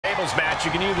singles match,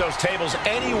 you can use those tables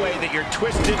any way that your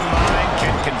twisted mind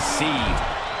can conceive.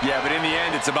 Yeah, but in the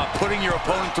end, it's about putting your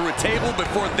opponent through a table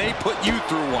before they put you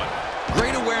through one.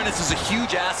 Great awareness is a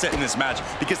huge asset in this match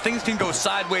because things can go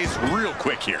sideways real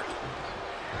quick here.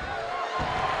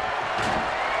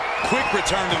 Quick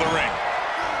return to the ring.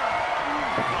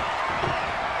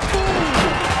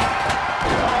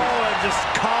 Oh, and just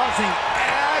causing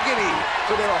agony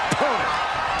for their opponent.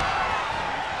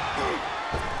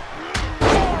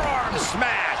 Forearm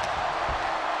smash.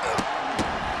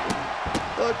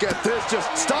 Look at this, just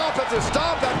stomp after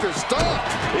stomp after stomp.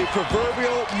 The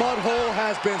proverbial mud hole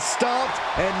has been stomped,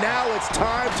 and now it's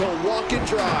time to walk it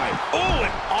dry. Oh,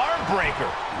 an arm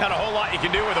breaker. Not a whole lot you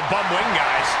can do with a bum wing,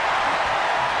 guys.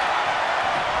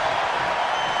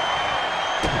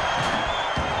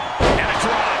 And a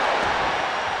drop.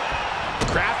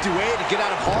 Crafty way to get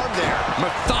out of harm there.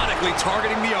 Methodically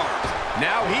targeting the arm.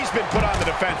 Now he's been put on the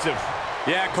defensive.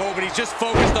 Yeah, Cole, but he's just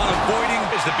focused on avoiding.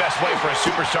 Is the best way for a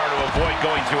superstar to avoid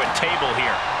going through a table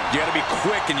here. You got to be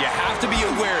quick, and you have to be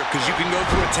aware because you can go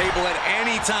through a table at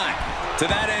any time. To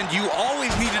that end, you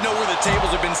always need to know where the tables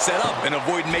have been set up and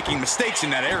avoid making mistakes in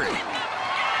that area.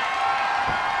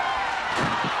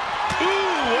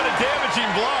 Ooh, what a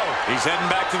damaging blow. He's heading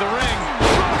back to the ring.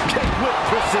 Kick with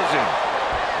precision.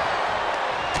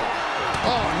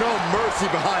 Oh, no mercy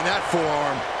behind that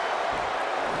forearm.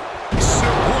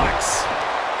 Suplex.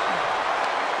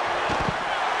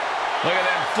 Look at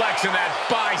them flexing that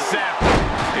bicep.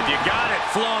 If you got it,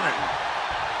 flown it.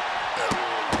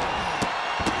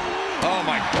 Oh,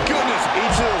 my goodness.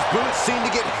 Each of those boots seem to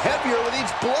get heavier with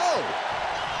each blow.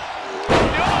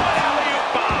 Oh, an alley-oop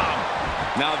bomb.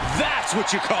 Now that's what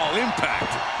you call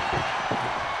impact.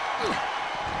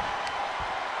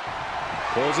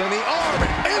 Pulls in the arm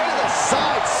and into the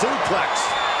side suplex.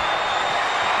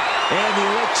 And the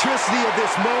electricity of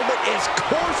this moment is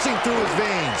coursing through his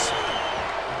veins.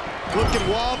 Looking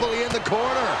wobbly in the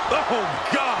corner. Oh,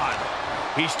 God.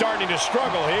 He's starting to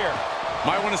struggle here.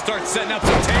 Might want to start setting up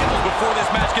some tables before this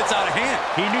match gets out of hand.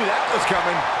 He knew that was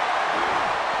coming.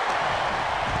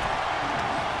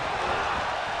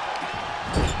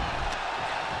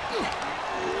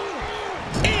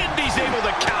 And he's able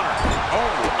to counter.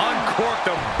 Oh,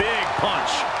 uncorked a big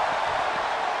punch.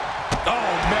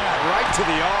 Oh, man, right to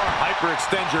the arm.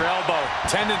 Hyperextend your elbow.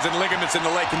 Tendons and ligaments in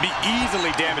the leg can be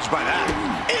easily damaged by that.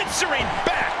 Answering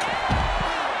back.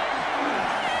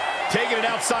 Taking it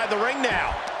outside the ring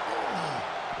now.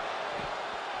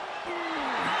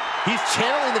 He's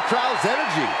channeling the crowd's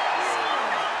energy.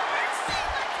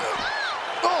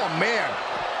 Oh, man.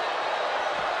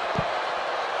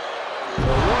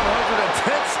 The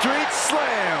 110th Street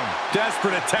Slam.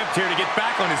 Desperate attempt here to get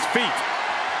back on his feet.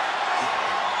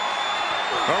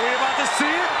 Are we about to see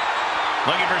it?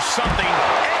 Looking for something,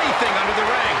 anything under the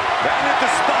ring. That hit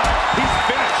the spot. He's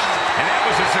finished. And that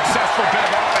was a successful bit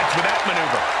of offense with that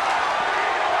maneuver.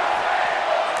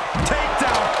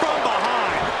 Takedown from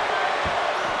behind.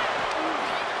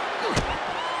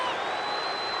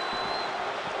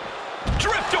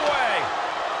 Drift away.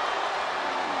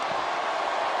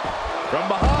 From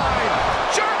behind.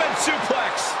 German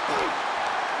suplex.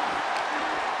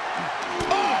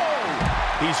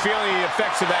 He's feeling the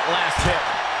effects of that last hit.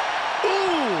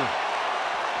 Ooh!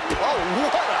 Oh,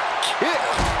 what a kick!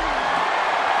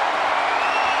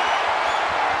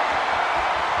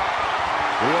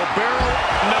 Wheelbarrow.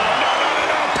 No.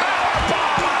 Power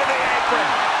bomb out of the apron.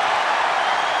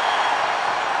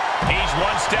 He's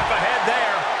one step ahead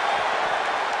there.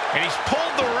 And he's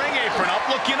pulled the ring apron up,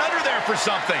 looking under there for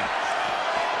something.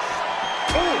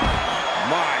 Oh,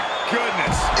 my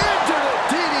goodness. Into the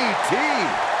DDT.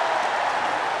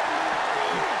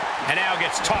 And now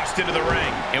gets tossed into the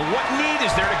ring. And what need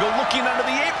is there to go looking under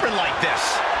the apron like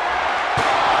this?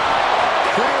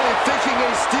 Clearly thinking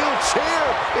a steel chair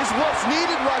is what's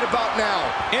needed right about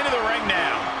now. Into the ring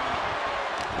now.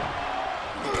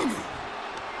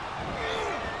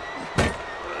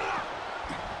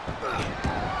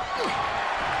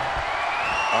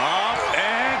 Up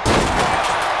and...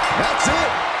 That's it.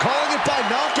 Calling it by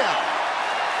knockout.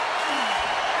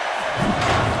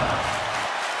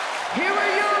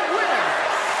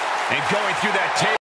 And going through that table.